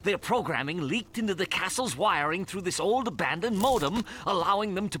Their programming leaked into the castle's wiring through this old abandoned modem,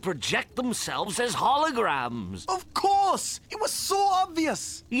 allowing them to project themselves as holograms. Of course! It was so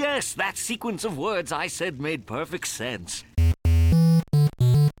obvious! Yes, that sequence of words I said made perfect sense.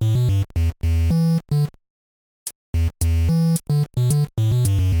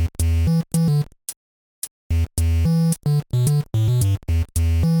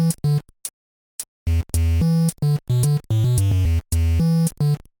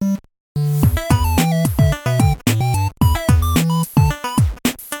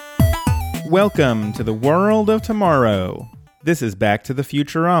 Welcome to the world of tomorrow. This is Back to the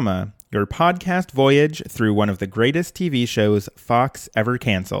Futurama, your podcast voyage through one of the greatest TV shows Fox ever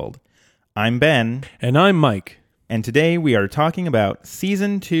canceled. I'm Ben. And I'm Mike. And today we are talking about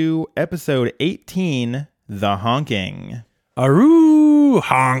Season 2, Episode 18, The Honking. Aroo,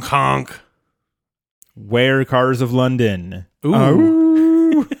 honk, honk. Where Cars of London. Ooh.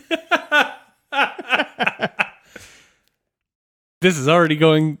 Aroo. This is already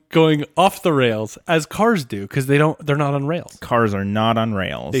going off the rails, as cars do, because they're not on rails. Cars are not on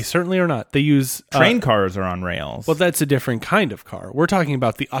rails. They certainly are not. They use Train cars are on rails. Well, that's a different kind of car. We're talking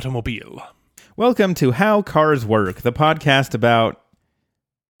about the automobile. Welcome to How Cars Work, the podcast about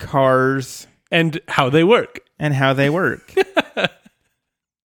cars And how they work. and how they work.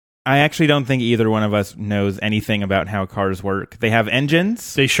 I actually don't think either one of us knows anything about how cars work. They have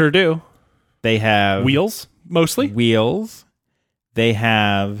engines. They sure do. They have Wheels, mostly. wheels. They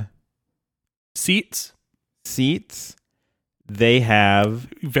have Seats. seats. They have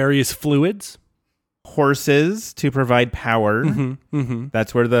Various fluids. horses to provide power. Mm-hmm.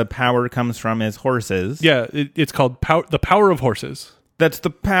 That's where the power comes from, is horses. Yeah, it's called the power of horses. That's the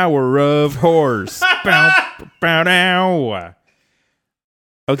power of horse. Bow, bow, now.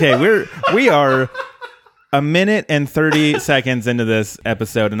 Okay, we are a minute and 30 seconds into this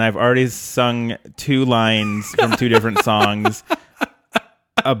episode, and I've already sung two lines from two different songs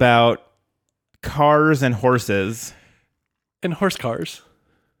about cars and horses. And horse cars.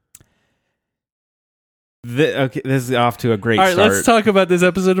 Okay, this is off to a great All right, start. let's talk about this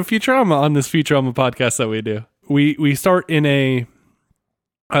episode of Futurama on this Futurama podcast that we do. We start in a...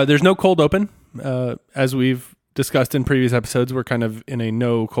 there's no cold open. As we've discussed in previous episodes, we're kind of in a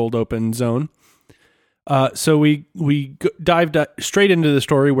no cold open zone. So we dived straight into the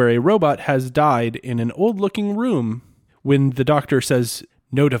story where a robot has died in an old-looking room when the doctor says,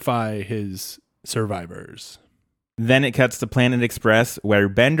 notify his survivors. Then it cuts to Planet Express, where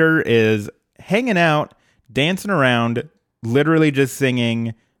Bender is hanging out, dancing around, literally just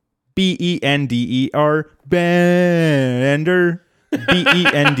singing B-E-N-D-E-R, Bender,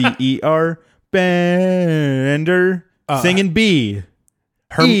 B-E-N-D-E-R, Bender, singing B.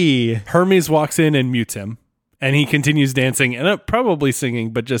 Hermes walks in and mutes him, and he continues dancing and probably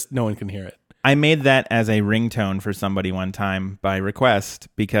singing, but just no one can hear it. I made that as a ringtone for somebody one time by request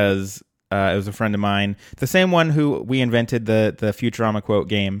because it was a friend of mine, the same one who we invented the Futurama quote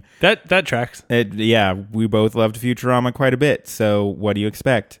game. That tracks. Yeah, we both loved Futurama quite a bit, so what do you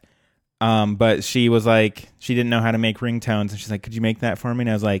expect? But she was like, she didn't know how to make ringtones, and she's like, could you make that for me?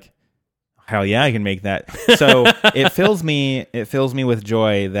 And I was like, hell yeah, I can make that. So it fills me with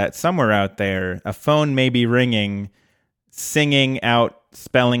joy that somewhere out there, a phone may be ringing, singing out,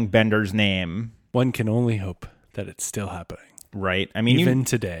 spelling Bender's name. One can only hope that it's still happening. Right. I mean, even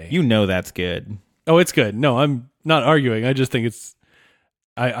today. You know that's good. Oh, it's good. No, I'm not arguing. I just think it's...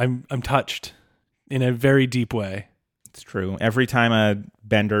 I'm touched in a very deep way. It's true. Every time a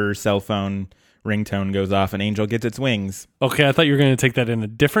Bender cell phone ringtone goes off, an angel gets its wings. Okay, I thought you were going to take that in a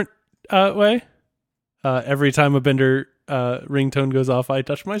different way. Every time a Bender ringtone goes off, I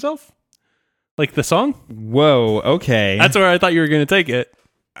touch myself. Like the song? Whoa, okay. That's where I thought you were going to take it.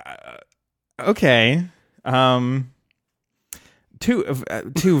 Okay.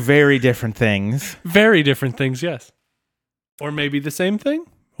 Two very different things. Very different things, yes. Or maybe the same thing.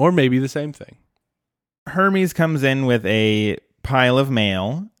 Or maybe the same thing. Hermes comes in with a pile of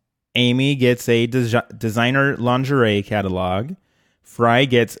mail. Amy gets a designer lingerie catalog. Fry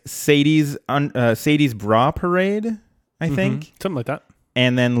gets Sadie's bra parade, I think. Something like that.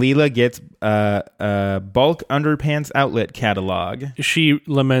 And then Leela gets a bulk underpants outlet catalog. She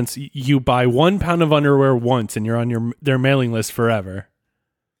laments, you buy 1 pound of underwear once and you're on their mailing list forever.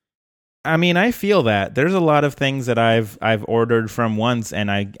 I mean, I feel that. There's a lot of things that I've ordered from once,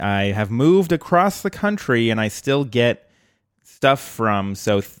 and I have moved across the country, and I still get stuff from.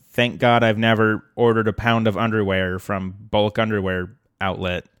 So thank God I've never ordered a pound of underwear from bulk underwear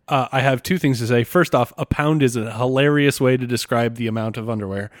outlet. I have two things to say. First off, a pound is a hilarious way to describe the amount of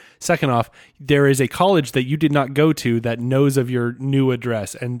underwear. Second off, there is a college that you did not go to that knows of your new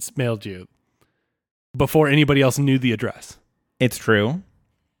address and mailed you before anybody else knew the address. It's true.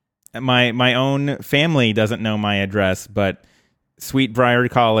 My own family doesn't know my address, but Sweetbriar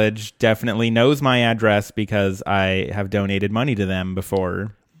College definitely knows my address because I have donated money to them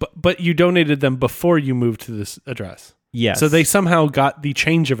before. But you donated them before you moved to this address. Yes. So they somehow got the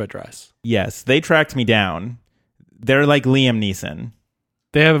change of address. Yes, they tracked me down. They're like Liam Neeson.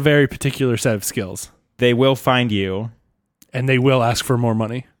 They have a very particular set of skills. They will find you. And they will ask for more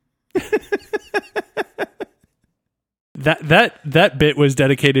money. That bit was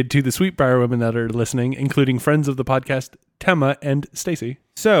dedicated to the Sweetbriar women that are listening, including friends of the podcast, Temma and Stacy.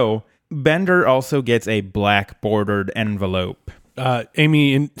 So, Bender also gets a black bordered envelope.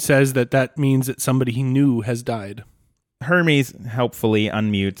 Amy says that means that somebody he knew has died. Hermes helpfully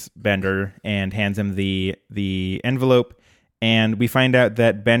unmutes Bender and hands him the envelope, and we find out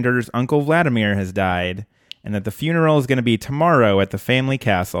that Bender's Uncle Vladimir has died, and that the funeral is going to be tomorrow at the family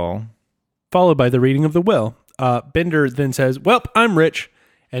castle. Followed by the reading of the will. Bender then says, "Welp, I'm rich,"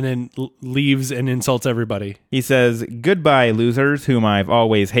 and then leaves and insults everybody. He says, "Goodbye, losers, whom I've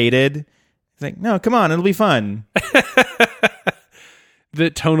always hated." He's like, "No, come on, it'll be fun." The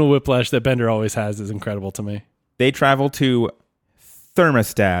tonal whiplash that Bender always has is incredible to me. They travel to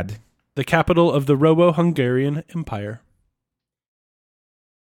Thermostad, the capital of the Robo-Hungarian Empire.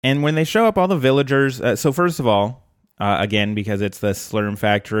 And when they show up, all the villagers... so first of all, again, because it's the Slurm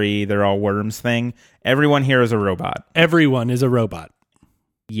factory, they're all worms thing, everyone here is a robot. Everyone is a robot.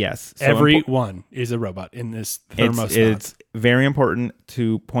 Yes. So everyone is a robot in this Thermostad. It's very important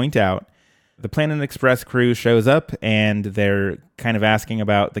to point out. The Planet Express crew shows up, and they're kind of asking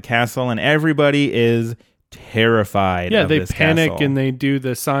about the castle, and everybody is terrified of this castle. They panic and they do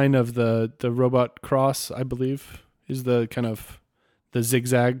the sign of the robot cross, I believe, is the kind of the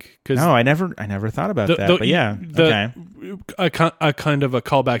zigzag. No, I never thought about that, but yeah. Okay. A kind of a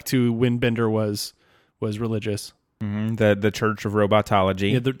callback to when Bender was religious. Mm-hmm. The Church of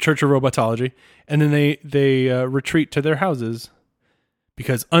Robotology. Yeah, the Church of Robotology. And then they retreat to their houses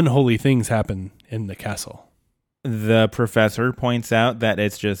because unholy things happen in the castle. The professor points out that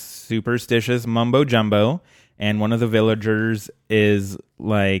it's just superstitious mumbo jumbo, and one of the villagers is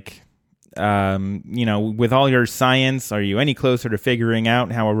like, with all your science, are you any closer to figuring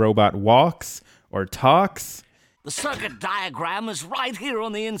out how a robot walks or talks? The circuit diagram is right here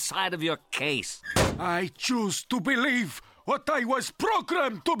on the inside of your case. I choose to believe what I was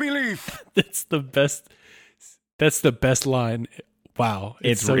programmed to believe. That's the best line. Wow.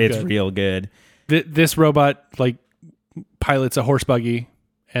 It's so good. Real good. This robot pilots a horse buggy,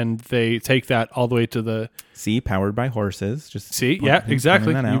 and they take that all the way to the powered by horses.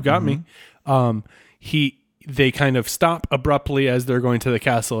 Exactly. You got me. They kind of stop abruptly as they're going to the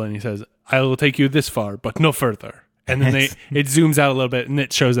castle, and he says, "I will take you this far, but no further." And then it zooms out a little bit, and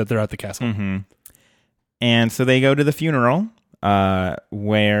it shows that they're at the castle. Mm-hmm. And so they go to the funeral,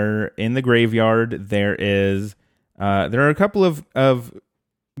 where in the graveyard there are a couple of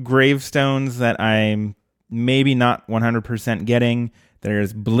gravestones that I'm maybe not 100% getting.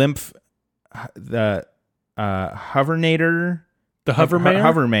 There's Blimpf, the Hovernator. The Hovermayor?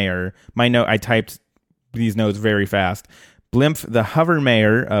 Hovermayor. My note, I typed these notes very fast. Blimpf, the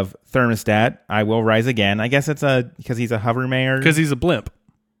Hovermayor of Thermostad. I will rise again. I guess it's because he's a Hovermayor. Because he's a blimp.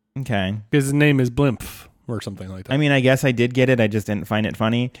 Okay. Because his name is Blimpf or something like that. I mean, I guess I did get it. I just didn't find it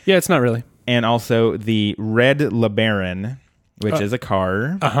funny. Yeah, it's not really. And also the Red LeBaron, which is a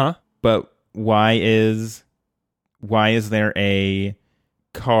car. Uh-huh. But why is there a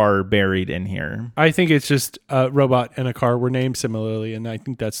car buried in here? I think it's just a robot and a car were named similarly, and I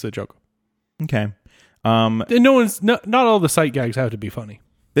think that's the joke. Okay. And not all the sight gags have to be funny.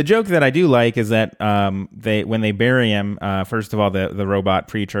 The joke that I do like is that when they bury him, first of all, the robot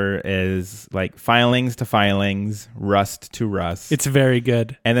preacher is like filings to filings, rust to rust. It's very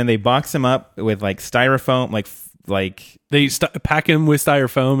good. And then they box him up with like styrofoam, like they pack him with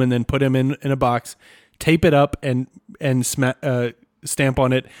styrofoam and then put him in a box, tape it up and stamp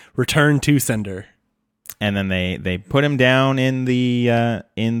on it, return to sender. And then they put him down in the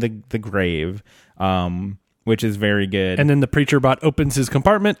grave. Which is very good. And then the preacher bot opens his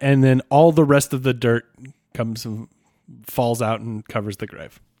compartment, and then all the rest of the dirt comes and falls out and covers the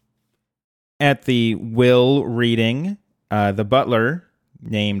grave. At the will reading, the butler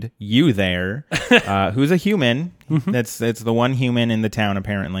named You There, who's a human. Mm-hmm. It's the one human in the town,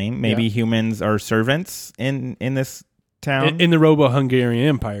 apparently. Maybe humans are servants in this town. In the Robo-Hungarian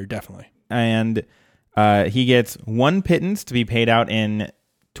Empire, definitely. And he gets one pittance to be paid out in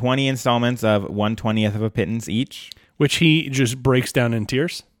 20 installments of 1/20th of a pittance each. Which he just breaks down in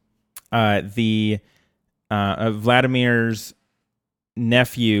tears. Vladimir's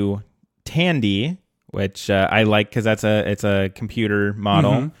nephew, Tandy, which I like because it's a computer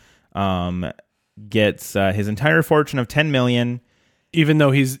model, gets his entire fortune of 10 million. Even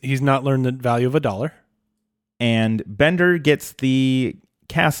though he's not learned the value of $1. And Bender gets the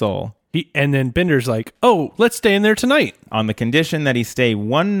castle. And then Bender's like, oh, let's stay in there tonight. On the condition that he stay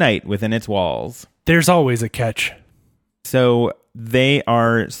one night within its walls. There's always a catch. So they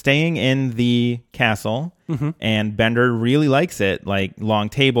are staying in the castle, and Bender really likes it, like long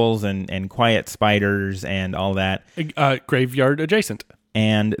tables and quiet spiders and all that. Graveyard adjacent.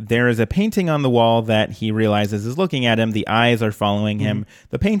 And there is a painting on the wall that he realizes is looking at him. The eyes are following him.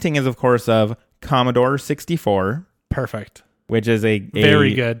 The painting is, of course, of Commodore 64. Perfect. Which is a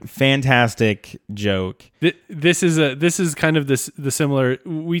very good, fantastic joke. This is kind of the similar.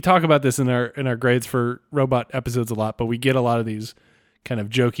 We talk about this in our grades for robot episodes a lot, but we get a lot of these kind of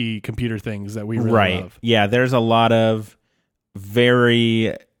jokey computer things that we really love. Yeah, there's a lot of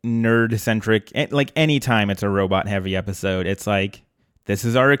very nerd centric. Like anytime it's a robot heavy episode, it's like, this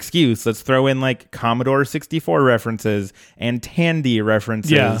is our excuse. Let's throw in like Commodore 64 references and Tandy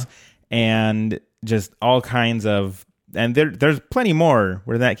references, and just all kinds of. And there's plenty more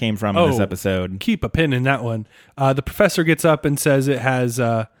where that came from in this episode. Keep a pin in that one. The professor gets up and says it has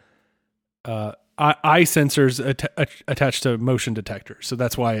eye sensors attached to motion detectors. So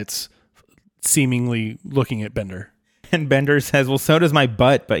that's why it's seemingly looking at Bender. And Bender says, well, so does my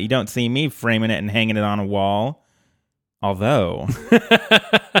butt, but you don't see me framing it and hanging it on a wall. Although...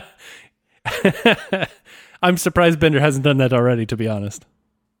 I'm surprised Bender hasn't done that already, to be honest.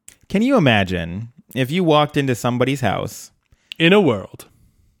 Can you imagine if you walked into somebody's house... In a world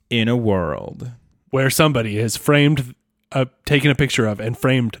where somebody has framed, taken a picture of and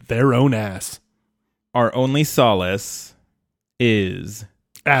framed their own ass. Our only solace is...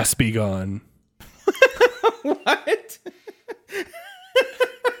 Ass be gone. What?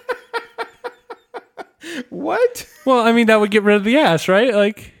 What? Well, I mean, that would get rid of the ass, right?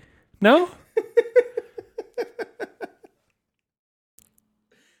 Like, no?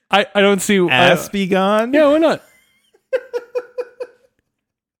 I don't see... Ass be gone? Yeah, why not?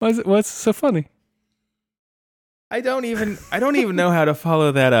 What's so funny? I don't even know how to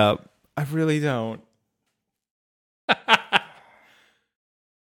follow that up. I really don't.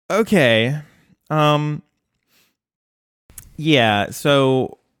 Okay. Yeah,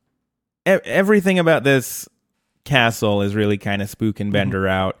 so everything about this castle is really kind of spooking Bender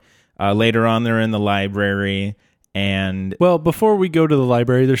out. Later on, they're in the library, and... Well, before we go to the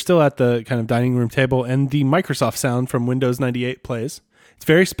library, they're still at the kind of dining room table, and the Microsoft sound from Windows 98 plays. It's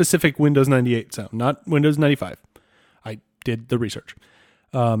very specific Windows 98 sound, not Windows 95. I did the research.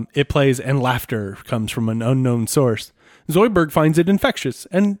 It plays, and laughter comes from an unknown source. Zoidberg finds it infectious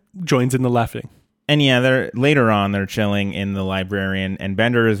and joins in the laughing. And yeah, later on, they're chilling in the library, and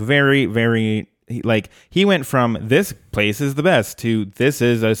Bender is very, very... He went from this place is the best to this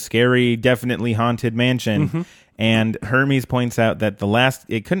is a scary, definitely haunted mansion. Mm-hmm. And Hermes points out that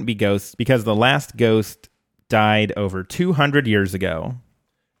it couldn't be ghosts because the last ghost died over 200 years ago.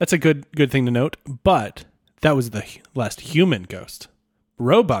 That's a good thing to note, but that was the last human ghost.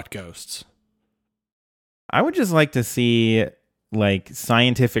 Robot ghosts. I would just like to see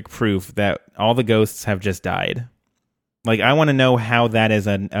scientific proof that all the ghosts have just died. I want to know how that is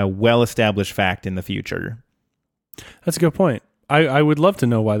a well-established fact in the future. That's a good point. I would love to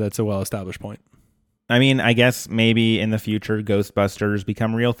know why that's a well-established point. I mean, I guess maybe in the future Ghostbusters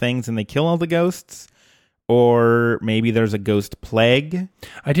become real things and they kill all the ghosts. Or maybe there's a ghost plague.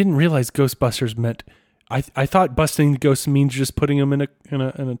 I didn't realize Ghostbusters meant... I thought busting the ghosts means just putting them in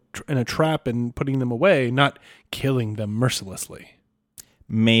a trap and putting them away, not killing them mercilessly.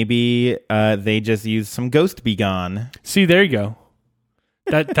 Maybe they just use some ghost be gone. See, there you go.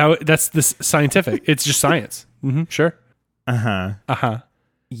 That's the scientific. It's just science. Mm-hmm, sure. Uh-huh.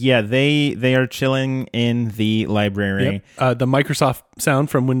 Yeah, they are chilling in the library. Yep. The Microsoft sound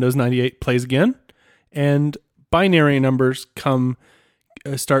from Windows 98 plays again, and binary numbers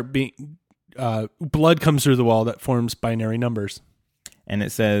start being... blood comes through the wall that forms binary numbers. And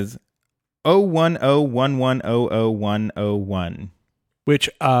it says 01011001001. Which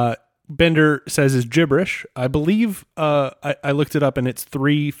Bender says is gibberish. I believe I looked it up and it's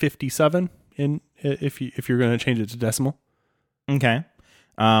 357 if you're going to change it to decimal. Okay.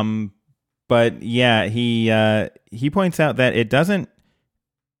 But yeah, he points out that it doesn't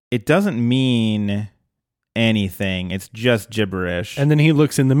mean anything. It's just gibberish. And then he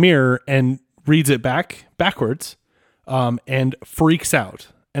looks in the mirror and reads it backwards, and freaks out.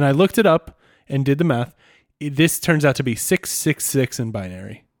 And I looked it up and did the math. This turns out to be 666 in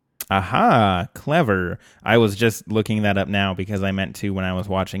binary. Aha, clever. I was just looking that up now because I meant to when I was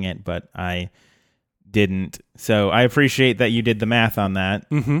watching it, but I didn't. So I appreciate that you did the math on that.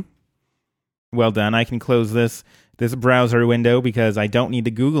 Mm-hmm. Well done. I can close this browser window because I don't need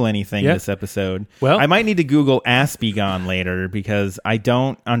to Google anything this episode. Well, I might need to Google Aspigon later because I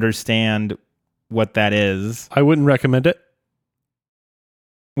don't understand what that is. I wouldn't recommend it.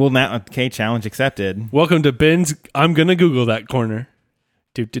 Well, now, okay, challenge accepted. Welcome to Ben's I'm Gonna Google That corner.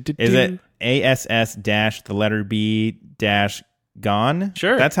 Is it ASS dash the letter B dash gone?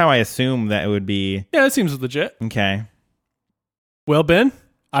 Sure. That's how I assume that it would be. Yeah, that seems legit. Okay. Well, Ben,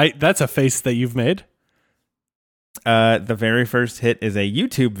 that's a face that you've made. The very first hit is a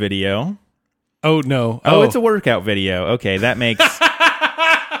YouTube video. Oh, no. Oh, it's a workout video. Okay, that makes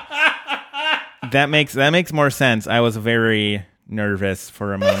that makes more sense. I was very nervous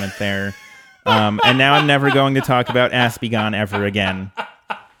for a moment there. And now I'm never going to talk about Aspigon ever again.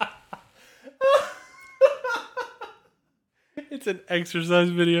 It's an exercise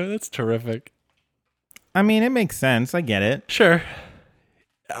video. That's terrific. I mean, it makes sense. I get it. Sure.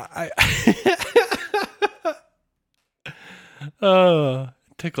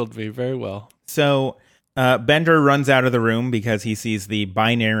 Tickled me very well. So Bender runs out of the room because he sees the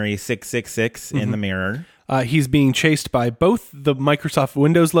binary 666 in the mirror. He's being chased by both the Microsoft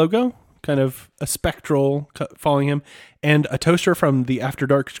Windows logo, kind of a spectral following him, and a toaster from the After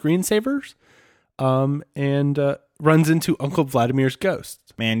Dark screensavers, and runs into Uncle Vladimir's ghost.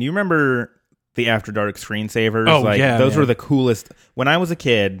 Man, you remember the After Dark screensavers? Oh, yeah, those man. were the coolest. When I was a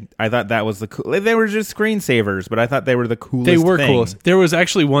kid, I thought that was the cool. They were just screensavers, but I thought they were the coolest. They were thing. coolest. There was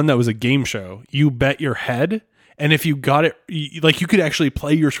actually one that was a game show. You bet your head, and if you got it, you could actually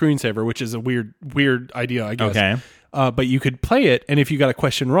play your screensaver, which is a weird idea, I guess. Okay. But you could play it, and if you got a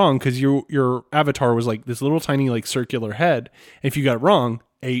question wrong, because your avatar was like this little tiny like circular head, if you got it wrong,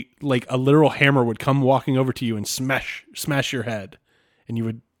 a literal hammer would come walking over to you and smash your head, and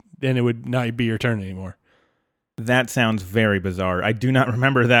it would not be your turn anymore. That sounds very bizarre. I do not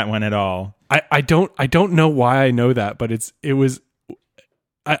remember that one at all. I don't know why I know that, but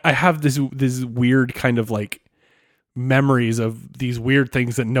I have this weird kind of like memories of these weird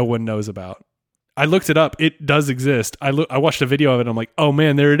things that no one knows about. I looked it up. It does exist. I watched a video of it. And I'm like, oh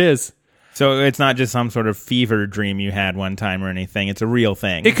man, there it is. So it's not just some sort of fever dream you had one time or anything. It's a real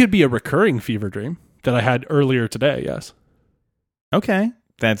thing. It could be a recurring fever dream that I had earlier today. Yes. Okay.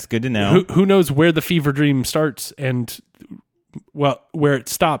 That's good to know. Who knows where the fever dream starts and where it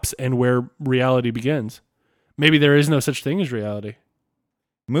stops and where reality begins? Maybe there is no such thing as reality.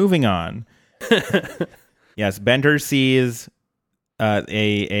 Moving on. Yes, Bender sees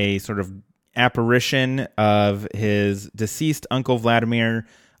a sort of apparition of his deceased Uncle Vladimir,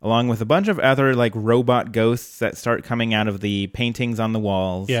 along with a bunch of other like robot ghosts that start coming out of the paintings on the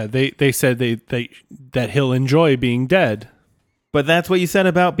walls. Yeah, they said that he'll enjoy being dead. But that's what you said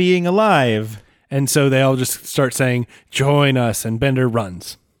about being alive. And so they all just start saying, join us, and Bender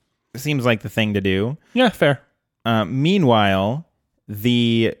runs. Seems like the thing to do. Yeah, fair. Meanwhile,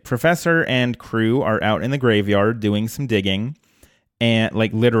 the professor and crew are out in the graveyard doing some digging, and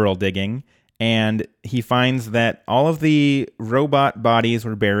like literal digging, and he finds that all of the robot bodies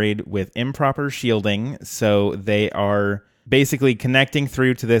were buried with improper shielding, so they are basically connecting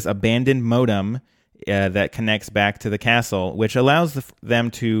through to this abandoned modem that connects back to the castle, which allows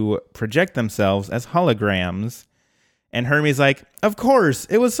them to project themselves as holograms. And Hermie's like, of course,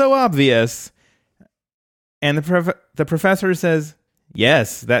 it was so obvious. And the professor says,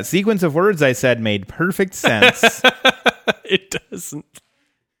 yes, that sequence of words I said made perfect sense. It doesn't.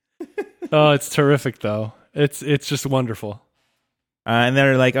 Oh, it's terrific, though. It's just wonderful. And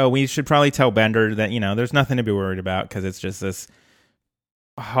they're like, oh, we should probably tell Bender that, there's nothing to be worried about because it's just this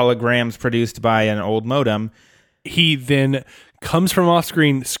holograms produced by an old modem. He then comes from off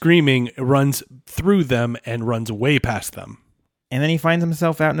screen screaming, runs through them, and runs way past them. And then he finds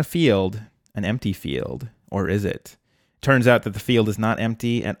himself out in a field, an empty field. Or is it? Turns out that the field is not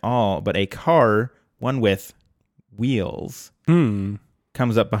empty at all, but a car, one with wheels,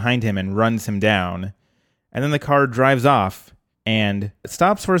 comes up behind him and runs him down. And then the car drives off and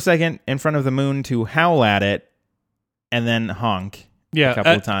stops for a second in front of the moon to howl at it and then honk. Yeah, a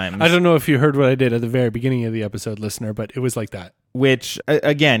couple of times. I don't know if you heard what I did at the very beginning of the episode, listener, but it was like that. Which,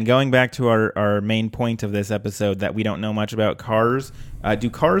 again, going back to our main point of this episode, that we don't know much about cars. Do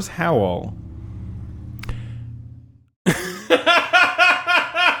cars howl?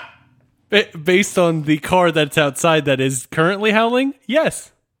 Based on the car that's outside that is currently howling,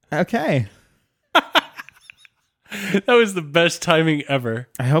 yes. Okay. That was the best timing ever.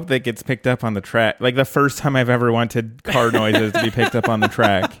 I hope that gets picked up on the track. Like the first time I've ever wanted car noises to be picked up on the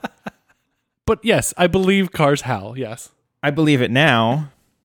track. But yes, I believe cars howl. Yes. I believe it now.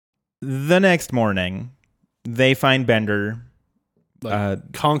 The next morning, they find Bender.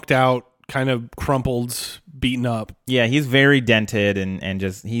 Conked out, kind of crumpled, beaten up. Yeah, he's very dented and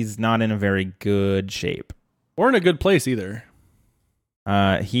just, he's not in a very good shape. Or in a good place either.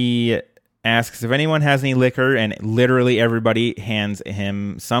 He asks if anyone has any liquor, and literally everybody hands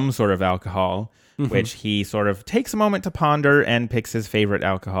him some sort of alcohol, which he sort of takes a moment to ponder and picks his favorite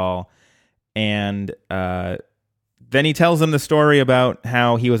alcohol. And then he tells them the story about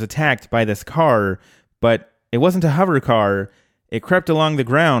how he was attacked by this car, but it wasn't a hover car. It crept along the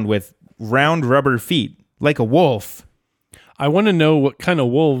ground with round rubber feet, like a wolf. I want to know what kind of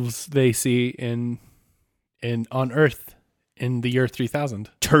wolves they see in on Earth in the year 3000.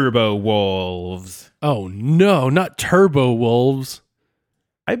 Turbo wolves. Oh no, not turbo wolves.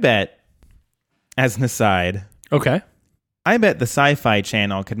 I bet, as an aside, Okay. I bet the Sci-Fi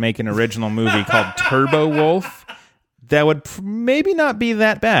Channel could make an original movie called Turbo Wolf that would maybe not be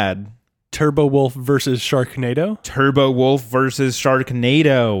that bad. Turbo Wolf versus Sharknado? Turbo Wolf versus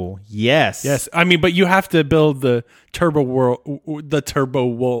Sharknado. Yes. Yes. I mean, but you have to build the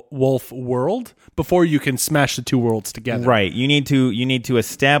Wolf world before you can smash the two worlds together. Right. You need to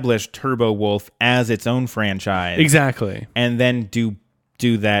establish Turbo Wolf as its own franchise. Exactly. And then do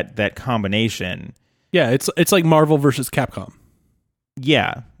that combination. Yeah, it's like Marvel versus Capcom,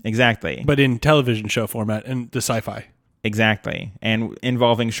 Yeah, exactly. but in television show format and the sci-fi. Exactly. And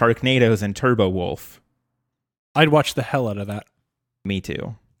involving Sharknadoes and Turbo Wolf. I'd watch the hell out of that. Me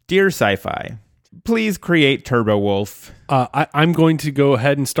too. Dear Sci-Fi, please create Turbo Wolf. I'm going to go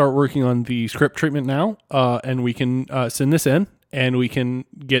ahead and start working on the script treatment now, and we can send this in, and we can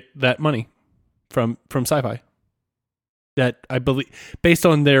get that money from Sci-Fi. That I believe, based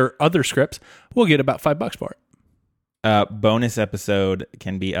on their other scripts, we'll get about $5 for it. Bonus episode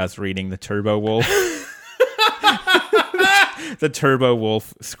can be us reading the Turbo Wolf. The Turbo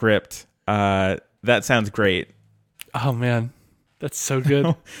Wolf script. That sounds great. Oh man, that's so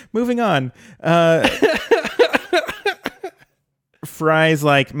good. Moving on. Fry's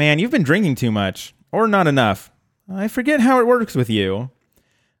like, man, you've been drinking too much. Or not enough. I forget how it works with you.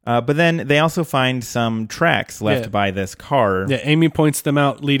 But then they also find some tracks left by this car. Yeah, Amy points them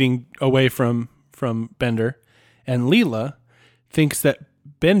out leading away from Bender. And Leela thinks that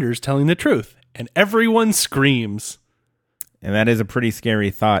Bender's telling the truth. And everyone screams. And that is a pretty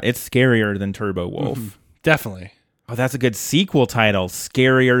scary thought. It's scarier than Turbo Wolf. Mm-hmm. Definitely. Oh, that's a good sequel title.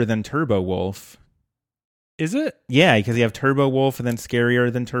 Scarier than Turbo Wolf. Is it? Yeah, because you have Turbo Wolf and then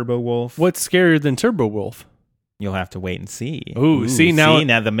Scarier than Turbo Wolf. What's scarier than Turbo Wolf? You'll have to wait and see. Ooh, see now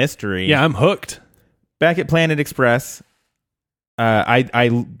the mystery. Yeah, I'm hooked. Back at Planet Express,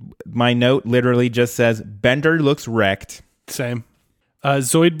 my note literally just says Bender looks wrecked. Same.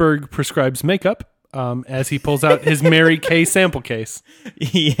 Zoidberg prescribes makeup as he pulls out his Mary Kay sample case.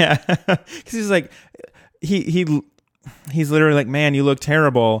 Yeah, because he's like, he's literally like, man, you look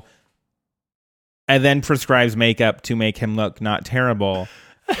terrible, and then prescribes makeup to make him look not terrible.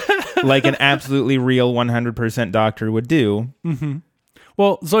 Like an absolutely real 100% doctor would do. Mm-hmm.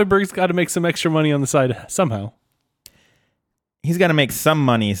 Well, Zoidberg's got to make some extra money on the side somehow. He's got to make some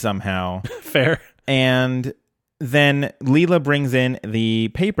money somehow. Fair. And then Leela brings in the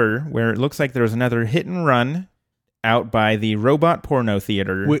paper where it looks like there was another hit and run out by the robot porno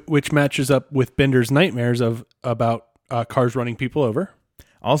theater. Which matches up with Bender's nightmares about cars running people over.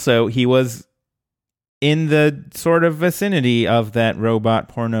 Also, he was in the sort of vicinity of that robot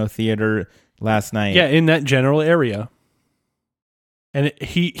porno theater last night. Yeah, in that general area. And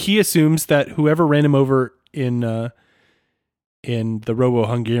he assumes that whoever ran him over in the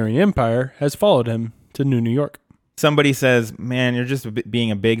Robo-Hungarian Empire has followed him to New York. Somebody says, man, you're just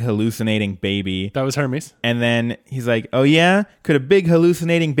being a big hallucinating baby. That was Hermes. And then he's like, oh yeah? Could a big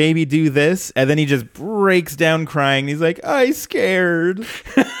hallucinating baby do this? And then he just breaks down crying. He's like, I scared.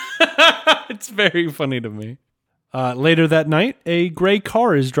 It's very funny to me. Later that night, a gray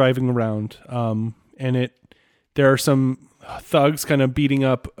car is driving around. And there are some thugs kind of beating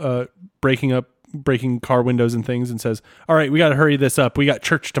up, breaking car windows and things, and says, all right, we got to hurry this up. We got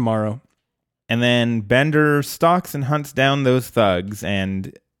church tomorrow. And then Bender stalks and hunts down those thugs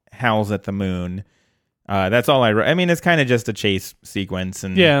and howls at the moon. That's all I wrote. I mean, it's kind of just a chase sequence.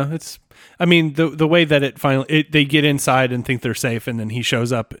 And yeah, the way that it finally, they get inside and think they're safe, and then he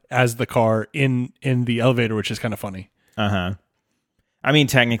shows up as the car in the elevator, which is kind of funny. Uh-huh. I mean,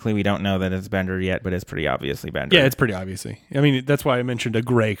 technically, we don't know that it's Bender yet, but it's pretty obviously Bender. Yeah, it's pretty obviously. I mean, that's why I mentioned a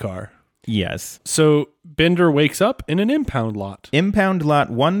gray car. Yes. So Bender wakes up in an impound lot. Impound Lot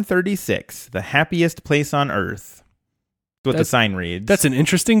 136, the happiest place on Earth. That's what the sign reads. That's an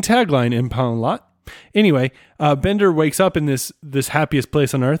interesting tagline, impound lot. Anyway, Bender wakes up in this happiest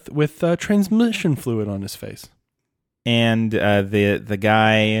place on Earth with transmission fluid on his face. And the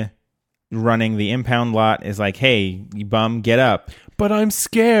guy running the impound lot is like, hey, you bum, get up. But I'm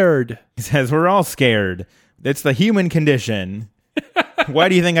scared. He says, we're all scared. It's the human condition. Why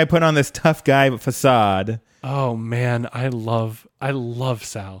do you think I put on this tough guy facade? Oh man, I love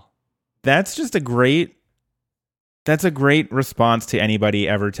Sal. That's a great response to anybody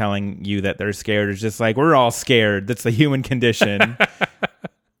ever telling you that they're scared. It's just like, we're all scared. That's the human condition.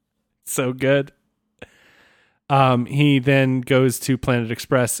 So good. He then goes to Planet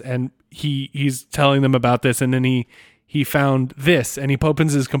Express and he's telling them about this, and then he found this, and he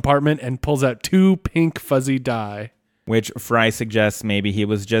opens his compartment and pulls out 2 pink fuzzy dye. Which Fry suggests maybe he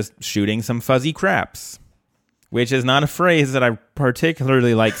was just shooting some fuzzy craps, which is not a phrase that I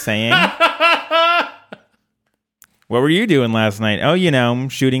particularly like saying. What were you doing last night? Oh,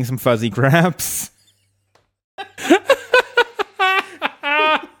 shooting some fuzzy craps.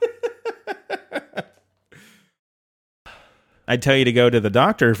 I'd tell you to go to the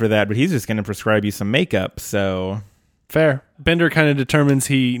doctor for that, but he's just going to prescribe you some makeup, so... Fair. Bender kind of determines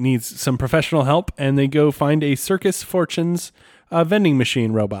he needs some professional help, and they go find a Circus Fortunes vending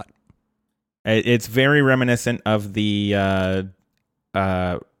machine robot. It's very reminiscent of the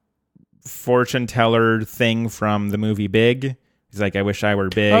fortune teller thing from the movie Big. He's like, I wish I were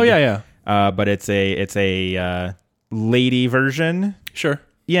big. Oh, yeah. But it's a lady version. Sure.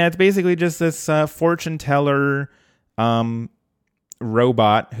 Yeah, it's basically just this fortune teller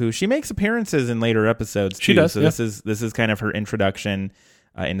robot who she makes appearances in later episodes too. She does. So yeah. this is kind of her introduction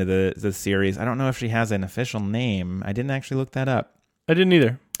into the series. I don't know if she has an official name. I didn't actually look that up. I didn't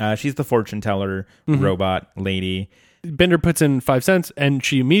either. She's the fortune teller robot lady. Bender puts in 5 cents, and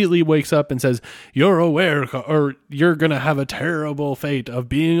she immediately wakes up and says, "You're a werecar, or you're gonna have a terrible fate of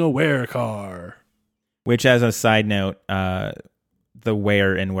being a werecar." Which, as a side note, the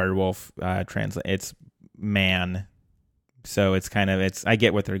were in werewolf translate it's man. So it's kind of I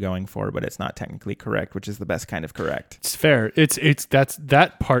get what they're going for, but it's not technically correct, which is the best kind of correct. It's fair.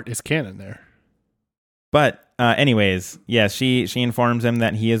 That part is canon there. But anyways, yes, she informs him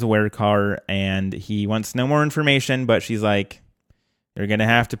that he is a werecar and he wants no more information, but she's like, you're going to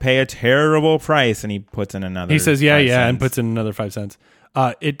have to pay a terrible price, and he puts in another. He says, yeah, 5 cents. and puts in another 5 cents.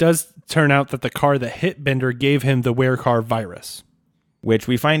 It does turn out that the car that hit Bender gave him the werecar virus. Which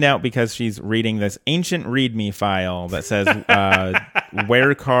we find out because she's reading this ancient README file that says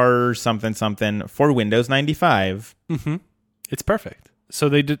werecar something something for Windows 95. Mm-hmm. It's perfect. So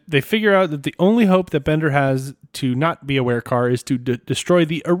they figure out that the only hope that Bender has to not be a werecar is to destroy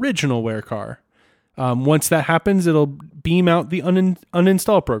the original werecar. Once that happens, it'll beam out the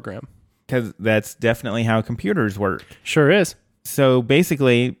uninstall program. Because that's definitely how computers work. Sure is. So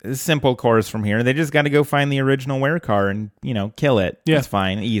basically, simple course from here. They just got to go find the original werecar and, kill it. Yeah. It's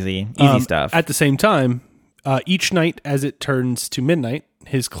fine. Easy stuff. At the same time, each night as it turns to midnight,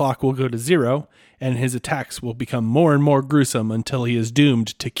 his clock will go to 0, and his attacks will become more and more gruesome until he is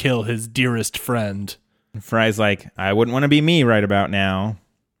doomed to kill his dearest friend. Fry's like, I wouldn't want to be me right about now.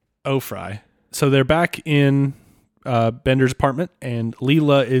 Oh, Fry. So they're back in Bender's apartment, and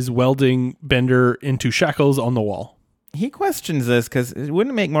Leela is welding Bender into shackles on the wall. He questions this because it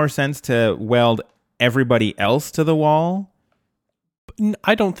wouldn't make more sense to weld everybody else to the wall.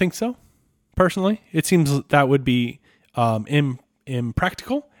 I don't think so. Personally, it seems that would be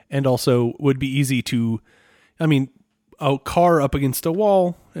impractical, and also would be easy to. I mean, a car up against a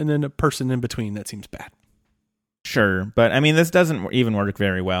wall and then a person in between. That seems bad. Sure, but I mean, this doesn't even work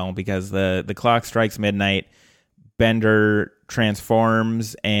very well because the clock strikes midnight. Bender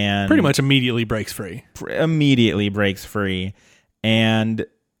transforms and pretty much immediately breaks free. And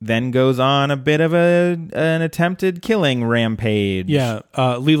then goes on a bit of an attempted killing rampage. Yeah,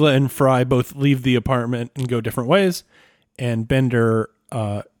 Leela and Fry both leave the apartment and go different ways. And Bender,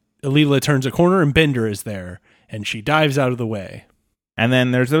 Leela turns a corner and Bender is there, and she dives out of the way. And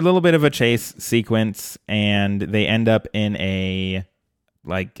then there's a little bit of a chase sequence, and they end up in a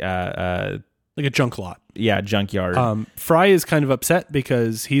like a junk lot. Yeah, junkyard. Fry is kind of upset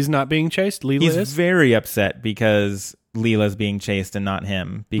because he's not being chased. Leela is. He's very upset because Leela's being chased and not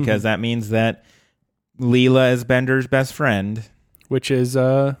him, because that means that Leela is Bender's best friend. Which is...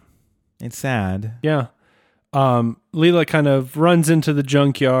 it's sad. Yeah. Leela kind of runs into the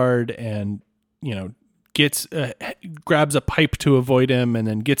junkyard and, gets grabs a pipe to avoid him, and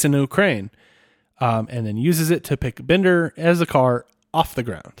then gets into a crane. And then uses it to pick Bender as a car off the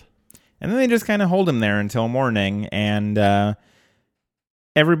ground. And then they just kind of hold him there until morning, and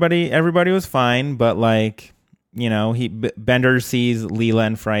everybody was fine, but like, you know, Bender sees Leela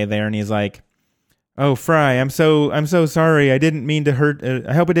and Fry there, and he's like, "Oh, Fry, I'm so sorry. I didn't mean to hurt.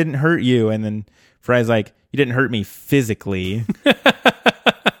 I hope it didn't hurt you." And then Fry's like, "You didn't hurt me physically."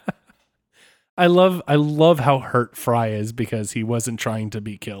 I love how hurt Fry is because he wasn't trying to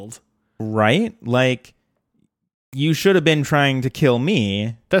be killed. Right? Like, you should have been trying to kill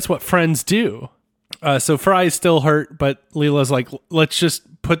me. That's what friends do. So Fry's still hurt, but Leela's like, let's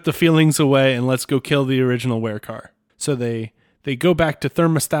just put the feelings away and let's go kill the original werecar. So they go back to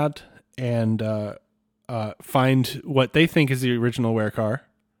Thermostat and find what they think is the original werecar.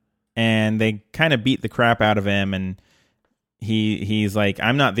 And they kind of beat the crap out of him, and he's like,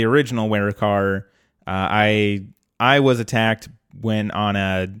 "I'm not the original werecar. I was attacked when on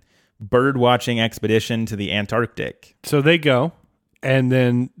a bird watching expedition to the Antarctic." So they go, and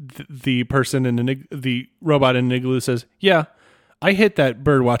then the person in the robot in an igloo says, "Yeah, I hit that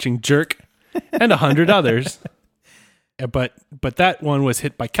bird watching jerk and 100 others, but that one was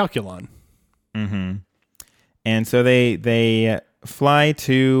hit by Calculon." Mm-hmm. And so they fly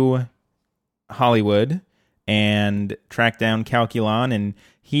to Hollywood and track down Calculon, and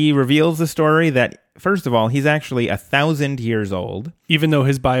he reveals the story that, first of all, he's actually 1,000 years old. Even though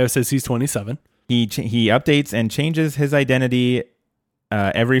his bio says he's 27. He updates and changes his identity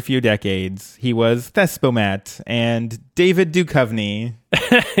every few decades. He was Thespomat and David Duchovny.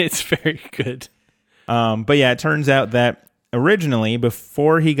 It's very good. But yeah, it turns out that originally,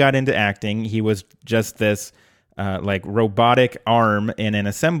 before he got into acting, he was just this like robotic arm in an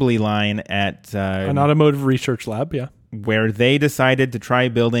assembly line at an automotive research lab, yeah, where they decided to try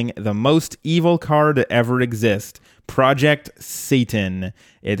building the most evil car to ever exist, Project Satan.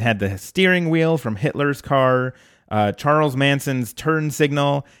 It had the steering wheel from Hitler's car, Charles Manson's turn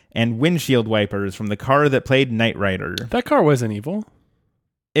signal, and windshield wipers from the car that played Knight Rider. That car wasn't evil.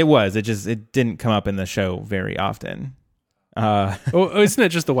 It was. It didn't come up in the show very often. Isn't it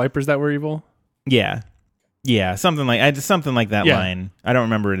just the wipers that were evil? Yeah. Yeah, something like that line. I don't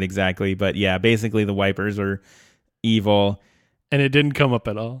remember it exactly, but yeah, basically the wipers are evil. And it didn't come up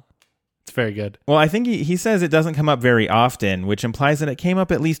at all. It's very good. Well, I think he says it doesn't come up very often, which implies that it came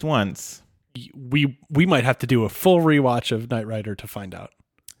up at least once. We might have to do a full rewatch of Knight Rider to find out.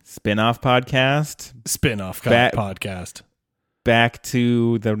 Spin-off podcast? Spin-off podcast. Back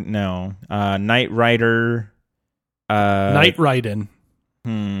to the... No. Knight Rider... Knight Raiden.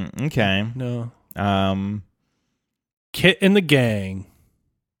 Okay. No. Kit and the Gang.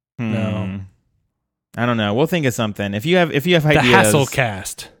 No. I don't know. We'll think of something. If you have ideas... The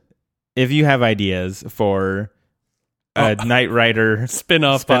Hasselcast. If you have ideas for a Knight Rider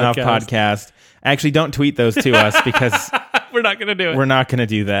spin-off podcast, actually don't tweet those to us because... We're not going to do it. We're not going to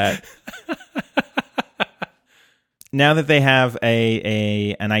do that. Now that they have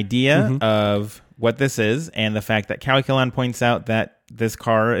an idea of what this is, and the fact that Calculon points out that this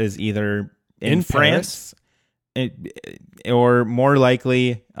car is either in France, or more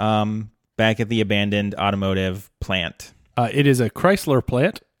likely back at the abandoned automotive plant. It is a Chrysler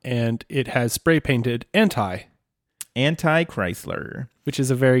plant, and it has spray painted Anti-Chrysler. Which is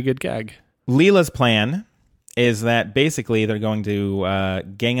a very good gag. Leela's plan is that basically they're going to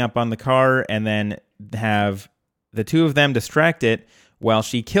gang up on the car and then have the two of them distract it while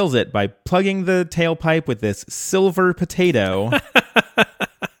she kills it by plugging the tailpipe with this silver potato.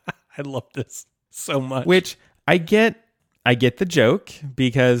 I love this so much. Which I get the joke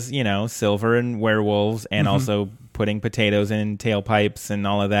because, you know, silver and werewolves and also putting potatoes in tailpipes and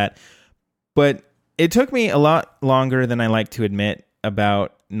all of that. But it took me a lot longer than I like to admit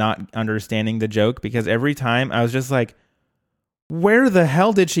about not understanding the joke, because every time I was just like, where the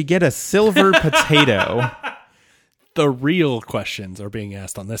hell did she get a silver potato? The real questions are being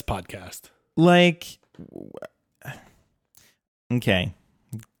asked on this podcast. Like, okay,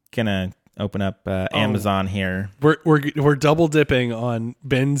 gonna open up Amazon here. We're double dipping on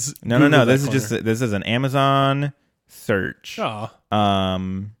Ben's. No. This is an Amazon search. Oh.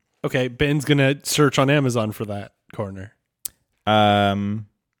 Okay, Ben's gonna search on Amazon for that corner.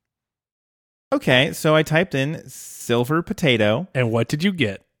 Okay, so I typed in silver potato, and what did you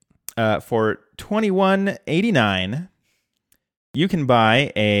get? For $21.89, you can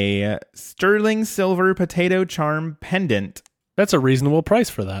buy a sterling silver potato charm pendant. That's a reasonable price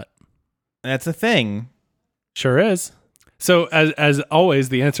for that. That's a thing. Sure is. So as always,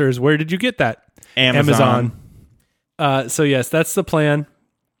 the answer is, where did you get that? Amazon. So yes, that's the plan.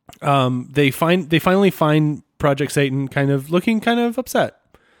 They finally find Project Satan looking kind of upset.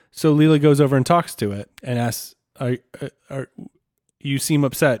 So Leela goes over and talks to it and asks, "You seem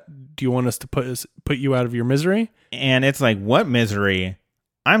upset. Do you want us to put you out of your misery? And it's like, what misery?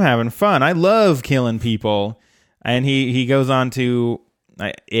 I'm having fun. I love killing people. And he goes on to,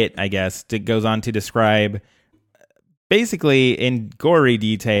 goes on to describe, basically in gory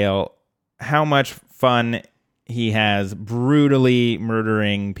detail, how much fun he has brutally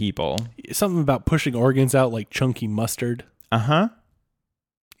murdering people. Something about pushing organs out like chunky mustard. Uh-huh.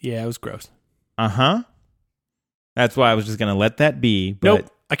 Yeah, it was gross. Uh-huh. That's why I was just going to let that be. But nope,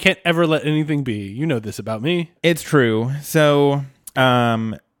 I can't ever let anything be. You know this about me. It's true. So,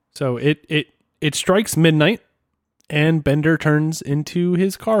 So it strikes midnight, and Bender turns into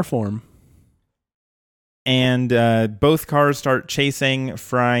his car form. And both cars start chasing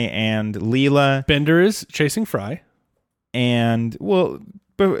Fry and Leela. Bender is chasing Fry. And,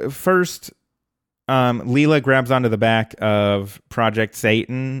 first, Leela grabs onto the back of Project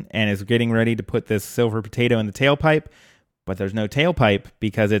Satan and is getting ready to put this silver potato in the tailpipe. But there's no tailpipe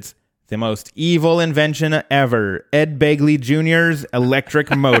because it's the most evil invention ever. Ed Begley Jr.'s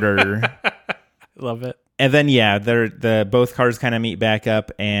electric motor. Love it. And then, both cars kind of meet back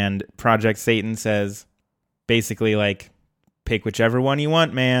up, and Project Satan says, basically, like, pick whichever one you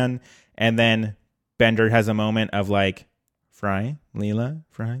want, man. And then Bender has a moment of, like, Fry, Leela,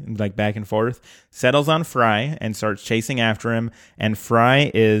 Fry, like, back and forth. Settles on Fry and starts chasing after him. And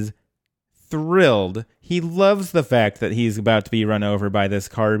Fry is thrilled. He loves the fact that he's about to be run over by this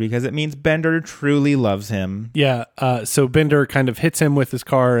car because it means Bender truly loves him. Yeah, so Bender kind of hits him with his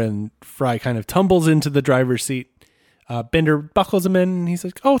car, and Fry kind of tumbles into the driver's seat. Bender buckles him in, and he's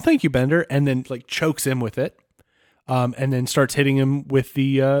like, "Oh, thank you, Bender," and then like chokes him with it, and then starts hitting him with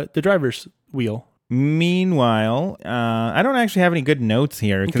the driver's wheel. Meanwhile, I don't actually have any good notes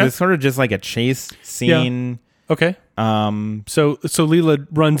here because it's sort of just like a chase scene. Yeah. Okay. So Leela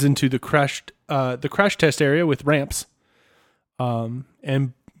runs into the crash test area with ramps,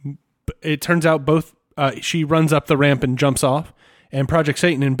 and it turns out both she runs up the ramp and jumps off, and Project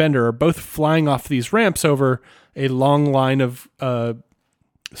Satan and Bender are both flying off these ramps over a long line of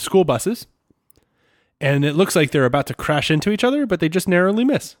school buses, and it looks like they're about to crash into each other, but they just narrowly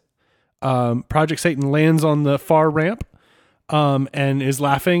miss. Project Satan lands on the far ramp, and is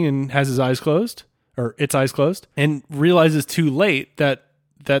laughing and has his eyes closed, or its eyes closed, and realizes too late that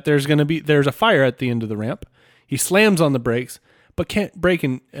there's a fire at the end of the ramp. He slams on the brakes, but can't brake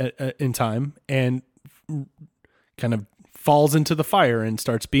in time, and kind of falls into the fire and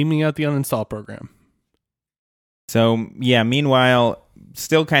starts beaming out the uninstall program. So, yeah, meanwhile,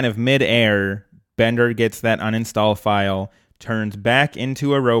 still kind of mid-air, Bender gets that uninstall file, turns back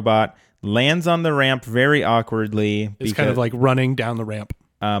into a robot, lands on the ramp very awkwardly. It's kind of like running down the ramp.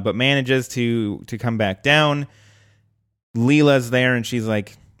 But manages to come back down. Leela's there, and she's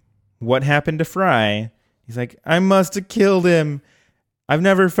like, "What happened to Fry?" He's like, "I must have killed him. I've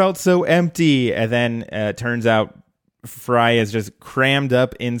never felt so empty." And then it turns out Fry is just crammed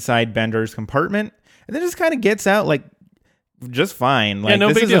up inside Bender's compartment, and then just kind of gets out like just fine. Like,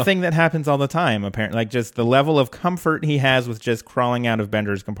 this is a thing that happens all the time, apparently. Like, just the level of comfort he has with just crawling out of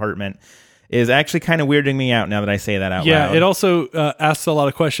Bender's compartment is actually kind of weirding me out now that I say that out loud. Yeah, it also asks a lot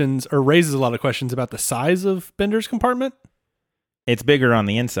of questions, or raises a lot of questions about the size of Bender's compartment. It's bigger on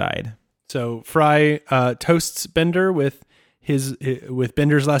the inside. So Fry toasts Bender with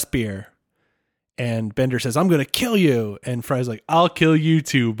Bender's last beer. And Bender says, "I'm going to kill you." And Fry's like, "I'll kill you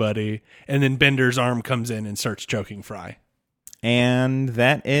too, buddy." And then Bender's arm comes in and starts choking Fry. And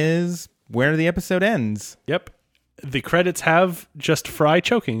that is where the episode ends. Yep. The credits have just Fry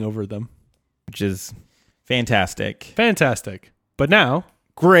choking over them. Which is fantastic. Fantastic. But now,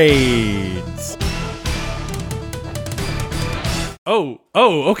 grades. Oh,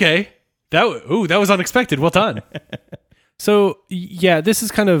 okay. That was unexpected. Well done. So, yeah, this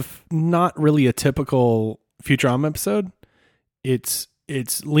is kind of not really a typical Futurama episode. It's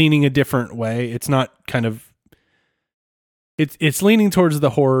leaning a different way. It's not kind of... It's leaning towards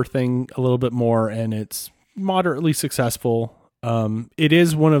the horror thing a little bit more, and it's moderately successful. It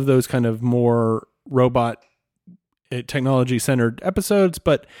is one of those kind of more robot technology-centered episodes,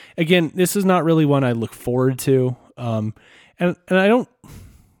 but again, this is not really one I look forward to. And I don't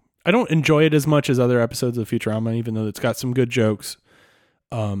enjoy it as much as other episodes of Futurama, even though it's got some good jokes.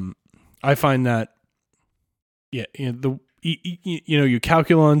 I find that, your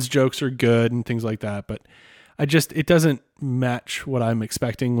Calculon's jokes are good and things like that, but it doesn't match what I'm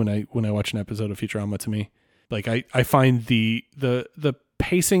expecting when I watch an episode of Futurama to me. Like I find the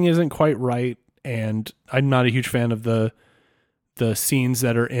pacing isn't quite right, and I'm not a huge fan of the scenes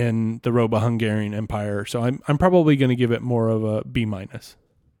that are in the Robo-Hungarian Empire. So I'm probably going to give it more of a B-.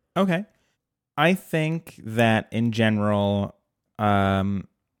 Okay. I think that in general,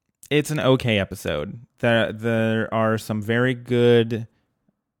 it's an okay episode. There are some very good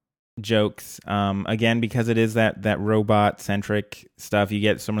jokes. Again, because it is that robot centric stuff, you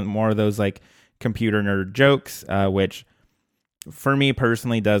get some more of those like computer nerd jokes, which for me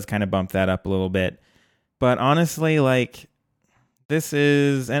personally does kind of bump that up a little bit. But honestly, like, this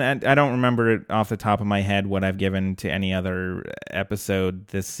is, and I don't remember it off the top of my head what I've given to any other episode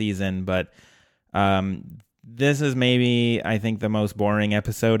this season, but this is maybe, I think, the most boring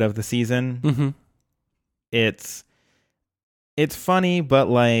episode of the season. Mm-hmm. It's funny, but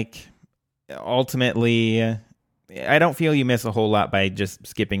like, ultimately, I don't feel you miss a whole lot by just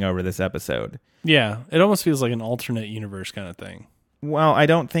skipping over this episode. Yeah, it almost feels like an alternate universe kind of thing. Well, I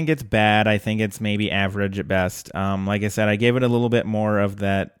don't think it's bad. I think it's maybe average at best. Like I said, I gave it a little bit more of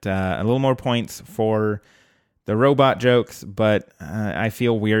that, a little more points for the robot jokes, but I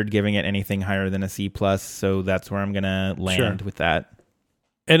feel weird giving it anything higher than a C+, so that's where I'm going to land with that.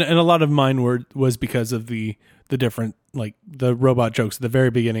 And a lot of mine was because of the different, like, the robot jokes at the very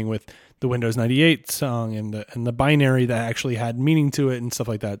beginning with the Windows 98 song and the binary that actually had meaning to it and stuff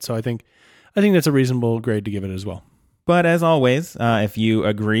like that. So I think that's a reasonable grade to give it as well. But as always, if you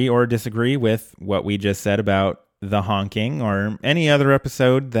agree or disagree with what we just said about the honking or any other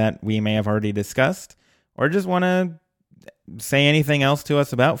episode that we may have already discussed, or just want to say anything else to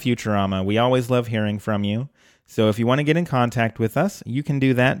us about Futurama, we always love hearing from you. So if you want to get in contact with us, you can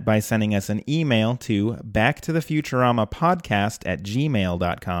do that by sending us an email to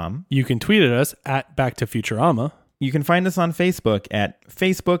backtothefuturamapodcast@gmail.com. You can tweet at us at backtofuturama. You can find us on Facebook at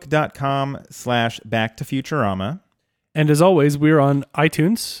facebook.com/backtofuturama. And as always, we're on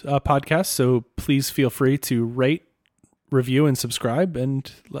iTunes podcast, so please feel free to rate, review, and subscribe, and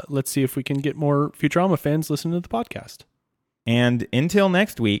let's see if we can get more Futurama fans listening to the podcast. And until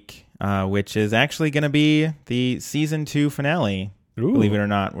next week, which is actually going to be the season 2 finale, believe it or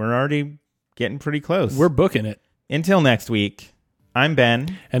not. We're already getting pretty close. We're booking it. Until next week, I'm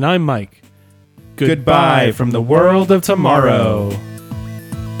Ben. And I'm Mike. Goodbye from the world of tomorrow.